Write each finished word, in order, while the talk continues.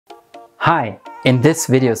Hi, in this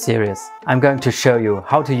video series, I'm going to show you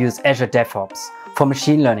how to use Azure DevOps for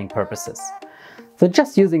machine learning purposes. So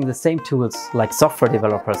just using the same tools like software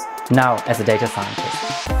developers now as a data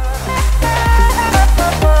scientist.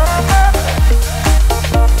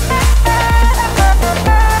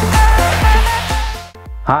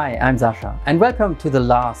 Hi, I'm Sascha and welcome to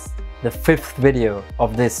the fifth video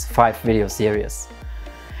of this 5-video series.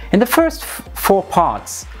 In the first 4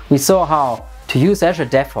 parts, we saw how to use Azure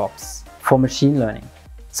DevOps for machine learning.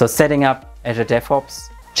 So setting up Azure DevOps,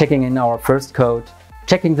 checking in our first code,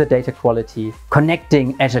 checking the data quality,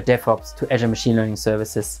 connecting Azure DevOps to Azure Machine Learning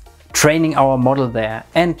Services, training our model there,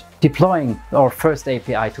 and deploying our first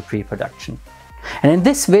API to pre-production. And in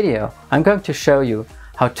this video, I'm going to show you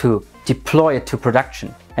how to deploy it to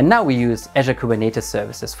production. And now we use Azure Kubernetes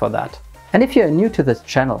Services for that. And if you're new to this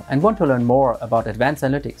channel and want to learn more about advanced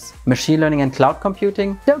analytics, machine learning and cloud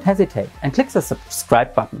computing, don't hesitate and click the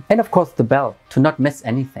subscribe button and of course the bell to not miss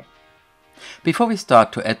anything. Before we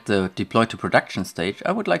start to add the deploy to production stage,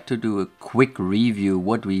 I would like to do a quick review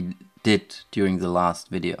what we did during the last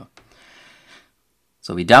video.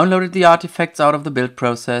 So we downloaded the artifacts out of the build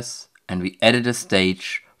process and we added a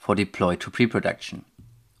stage for deploy to pre-production.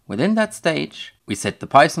 Within that stage, we set the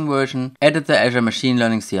Python version, added the Azure Machine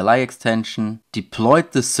Learning CLI Extension,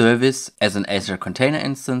 deployed the service as an Azure container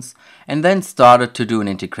instance, and then started to do an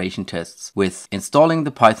integration tests with installing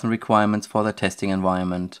the Python requirements for the testing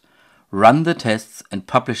environment, run the tests, and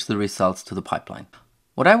publish the results to the pipeline.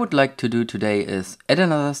 What I would like to do today is add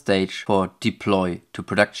another stage for deploy to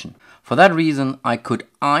production. For that reason, I could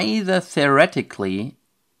either theoretically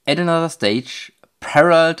add another stage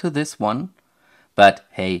parallel to this one, but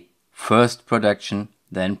hey, first production,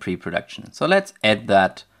 then pre-production. So let's add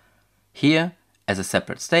that here as a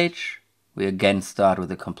separate stage. We again start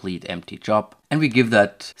with a complete empty job and we give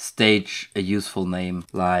that stage a useful name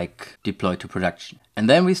like deploy to production. And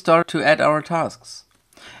then we start to add our tasks.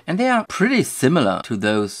 And they are pretty similar to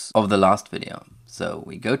those of the last video. So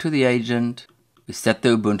we go to the agent, we set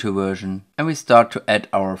the Ubuntu version, and we start to add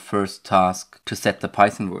our first task to set the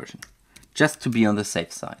Python version, just to be on the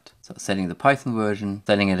safe side. So setting the Python version,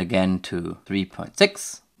 setting it again to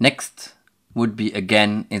 3.6. Next would be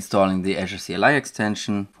again installing the Azure CLI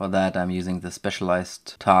extension. For that I'm using the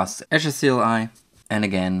specialized task Azure CLI. And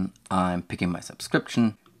again I'm picking my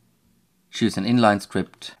subscription, choose an inline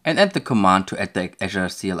script and add the command to add the Azure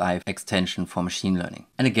CLI extension for machine learning.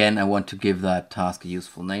 And again I want to give that task a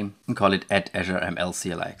useful name and call it add Azure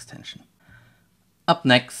CLI extension. Up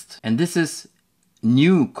next, and this is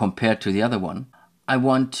new compared to the other one, I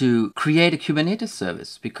want to create a Kubernetes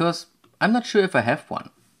service because I'm not sure if I have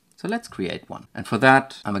one. So let's create one. And for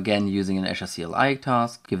that, I'm again using an Azure CLI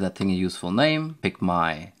task, give that thing a useful name, pick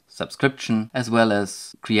my subscription, as well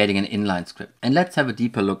as creating an inline script. And let's have a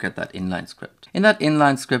deeper look at that inline script. In that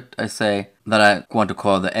inline script, I say that I want to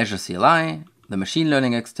call the Azure CLI, the machine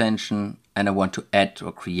learning extension, and I want to add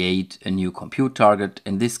or create a new compute target,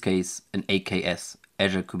 in this case, an AKS,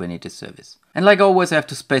 Azure Kubernetes Service. And like always, I have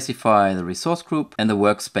to specify the resource group and the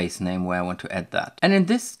workspace name where I want to add that. And in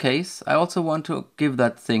this case, I also want to give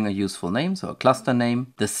that thing a useful name, so a cluster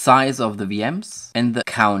name, the size of the VMs, and the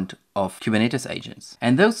count of Kubernetes agents.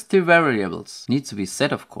 And those 3 variables need to be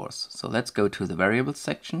set, of course. So let's go to the variables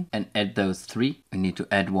section and add those 3. We need to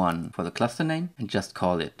add one for the cluster name and just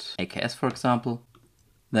call it AKS, for example.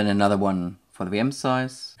 Then another one for the VM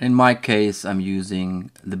size. In my case, I'm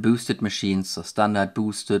using the boosted machines, so standard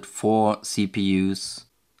boosted 4 CPUs.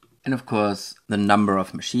 And of course, the number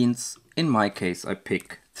of machines. In my case, I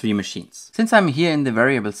pick 3 machines. Since I'm here in the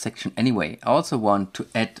variables section anyway, I also want to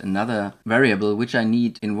add another variable which I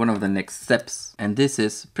need in one of the next steps. And this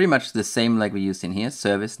is pretty much the same like we used in here,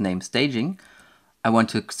 service name staging. I want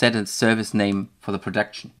to set a service name for the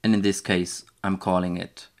production. And in this case, I'm calling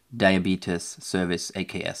it Diabetes Service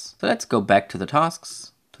AKS. So let's go back to the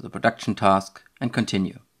tasks, to the production task, and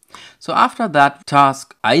continue. So after that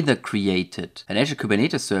task either created an Azure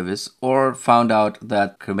Kubernetes service or found out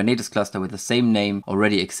that Kubernetes cluster with the same name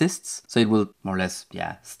already exists, so it will more or less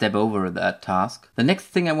step over that task. The next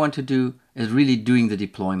thing I want to do is really doing the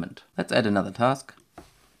deployment. Let's add another task.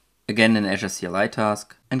 Again an Azure CLI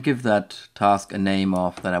task and give that task a name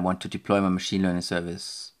of that I want to deploy my machine learning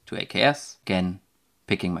service to AKS. Again,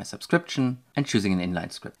 picking my subscription and choosing an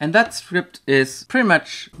inline script. And that script is pretty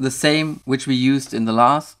much the same which we used in the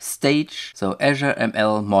last stage. So Azure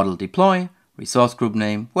ML model deploy, resource group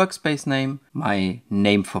name, workspace name, my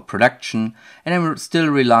name for production, and I'm still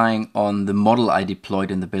relying on the model I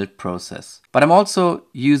deployed in the build process. But I'm also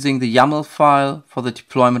using the YAML file for the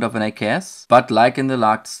deployment of an AKS, but like in the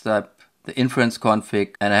last step, the inference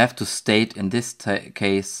config, and I have to state in this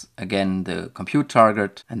case again the compute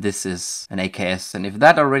target, and this is an AKS, and if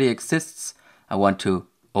that already exists, I want to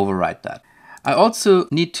override that. I also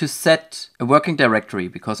need to set a working directory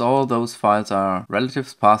because all those files are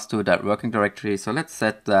relatives passed to that working directory. So let's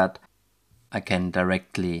set that. I can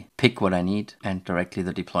directly pick what I need and directly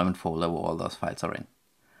the deployment folder where all those files are in,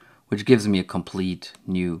 which gives me a complete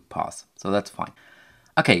new path. So that's fine.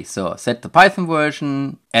 Okay, so set the Python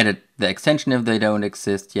version, added the extension if they don't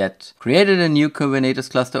exist yet, created a new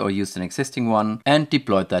Kubernetes cluster or used an existing one, and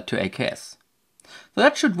deployed that to AKS. So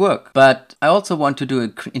that should work, but I also want to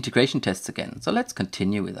do integration tests again. So let's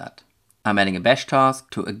continue with that. I'm adding a bash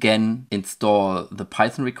task to again install the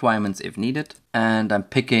Python requirements if needed. And I'm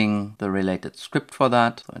picking the related script for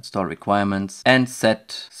that. So install requirements and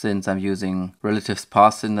set, since I'm using relatives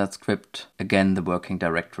paths in that script, again the working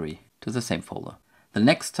directory to the same folder. The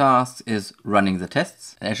next task is running the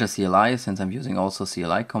tests. Azure CLI, since I'm using also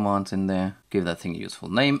CLI commands in there, give that thing a useful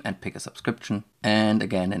name and pick a subscription. And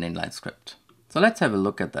again, an inline script. So let's have a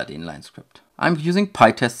look at that inline script. I'm using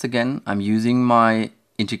PyTests again. I'm using my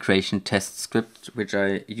integration test script, which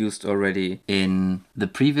I used already in the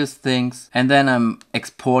previous things. And then I'm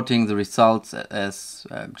exporting the results as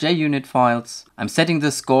JUnit files. I'm setting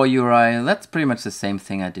the score URI. That's pretty much the same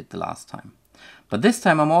thing I did the last time. But this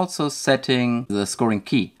time I'm also setting the scoring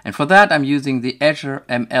key. And for that I'm using the Azure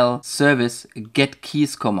ML Service get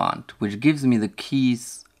keys command, which gives me the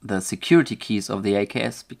keys, the security keys of the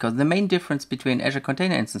AKS, because the main difference between Azure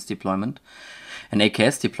Container Instance deployment and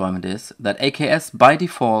AKS deployment is that AKS by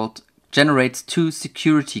default generates 2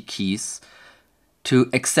 security keys to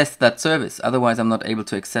access that service. Otherwise, I'm not able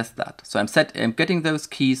to access that. So I'm getting those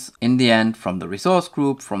keys in the end from the resource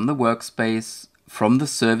group, from the workspace, from the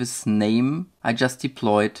service name I just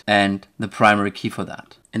deployed, and the primary key for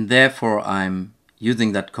that. And therefore, I'm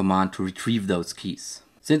using that command to retrieve those keys.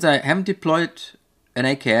 Since I haven't deployed an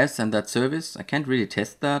AKS and that service, I can't really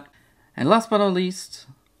test that. And last but not least,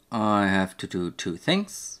 I have to do 2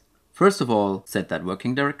 things. First of all, set that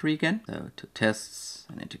working directory again, so to tests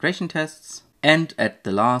and integration tests. And at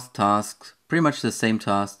the last task, pretty much the same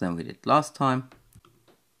task than we did last time,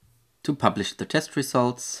 to publish the test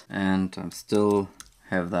results. And I still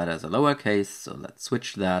have that as a lowercase, so let's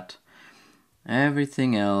switch that.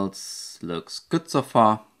 Everything else looks good so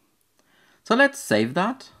far. So let's save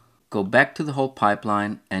that. Go back to the whole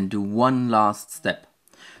pipeline and do one last step.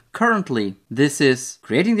 Currently, this is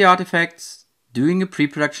creating the artifacts, doing a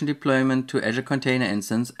pre-production deployment to Azure Container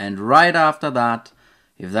Instance, and right after that,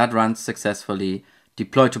 if that runs successfully,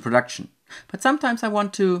 deploy to production. But sometimes I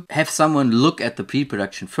want to have someone look at the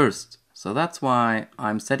pre-production first. So that's why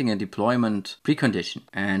I'm setting a deployment precondition.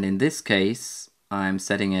 And in this case, I'm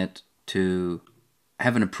setting it to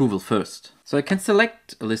have an approval first. So I can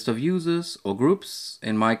select a list of users or groups.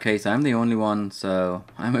 In my case, I'm the only one, so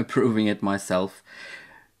I'm approving it myself.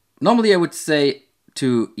 Normally I would say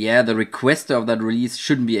the requester of that release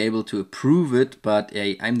shouldn't be able to approve it, but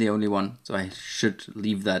I'm the only one, so I should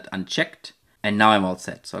leave that unchecked. And now I'm all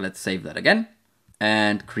set. So let's save that again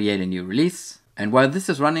and create a new release. And while this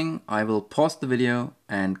is running, I will pause the video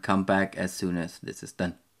and come back as soon as this is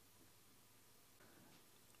done.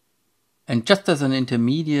 And just as an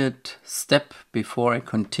intermediate step before I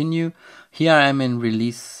continue, here I am in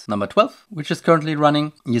release number 12, which is currently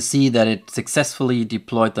running. You see that it successfully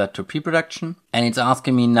deployed that to pre-production, and it's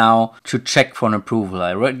asking me now to check for an approval.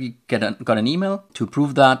 I already got an email to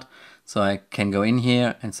approve that, so I can go in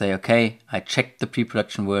here and say, okay, I checked the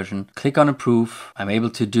pre-production version, click on approve. I'm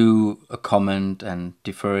able to do a comment and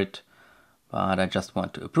defer it, but I just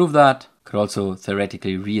want to approve that. Could also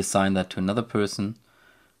theoretically reassign that to another person.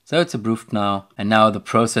 So it's approved now, and now the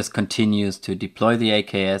process continues to deploy the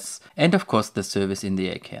AKS and of course the service in the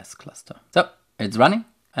AKS cluster. So it's running,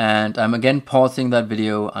 and I'm again pausing that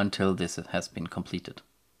video until this has been completed.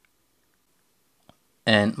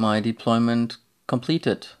 And my deployment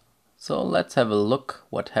completed. So let's have a look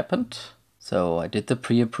what happened. So I did the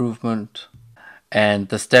pre-approvement and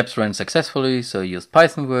the steps ran successfully. So I used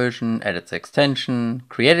Python version, added the extension,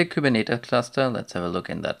 created Kubernetes cluster. Let's have a look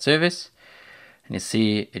in that service. And you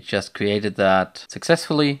see it just created that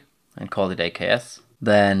successfully and called it AKS.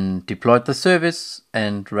 Then deployed the service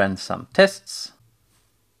and ran some tests.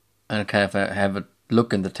 And kind of have a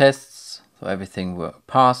look in the tests. So everything were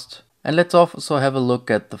passed. And let's also have a look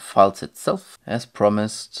at the files itself. As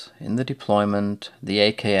promised in the deployment, the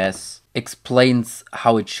AKS explains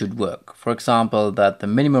how it should work. For example, that the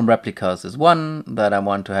minimum replicas is 1, that I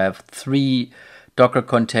want to have 3 Docker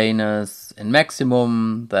containers in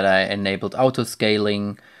maximum, that I enabled auto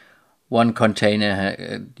scaling, one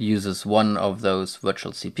container uses one of those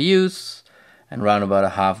virtual CPUs and around about a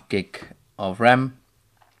half gig of RAM.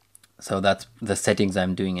 So that's the settings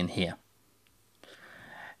I'm doing in here.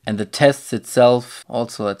 And the tests itself,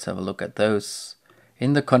 also let's have a look at those.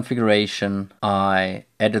 In the configuration, I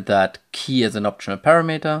added that key as an optional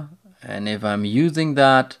parameter. And if I'm using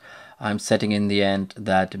that, I'm setting in the end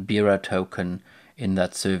that Bira token in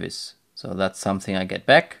that service. So that's something I get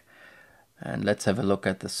back. And let's have a look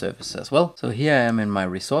at the service as well. So here I am in my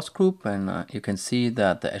resource group, and you can see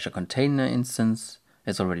that the Azure container instance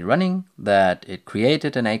is already running, that it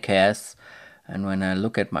created an AKS. And when I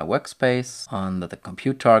look at my workspace under the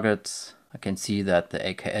compute targets, I can see that the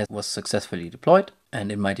AKS was successfully deployed.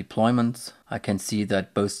 And in my deployments, I can see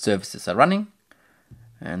that both services are running.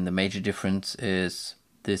 And the major difference is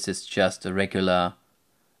this is just a regular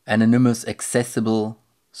anonymous accessible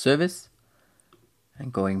service.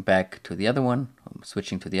 And going back to the other one,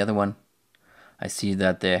 switching to the other one, I see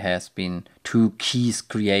that there has been 2 keys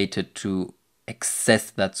created to access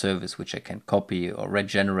that service, which I can copy or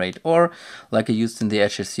regenerate, or like I used in the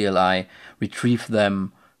Azure CLI, retrieve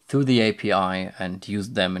them through the API and use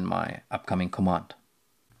them in my upcoming command.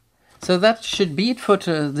 So that should be it for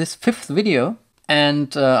this 5th video.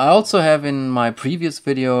 And I also have in my previous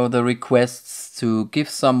video the requests to give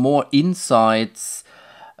some more insights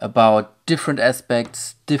about different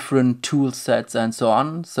aspects, different tool sets and so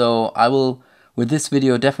on. So I will, with this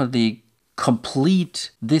video, definitely complete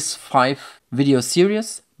this 5 video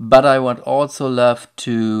series, but I would also love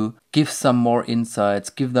to give some more insights,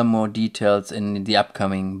 give them more details in the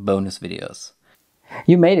upcoming bonus videos.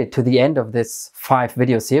 You made it to the end of this 5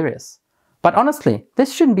 video series. But honestly,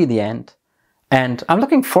 this shouldn't be the end. And I'm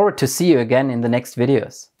looking forward to see you again in the next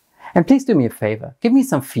videos. And please do me a favor, give me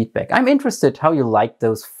some feedback. I'm interested how you liked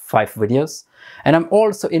those 5 videos. And I'm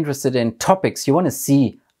also interested in topics you want to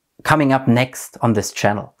see coming up next on this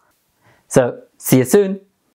channel. So, see you soon!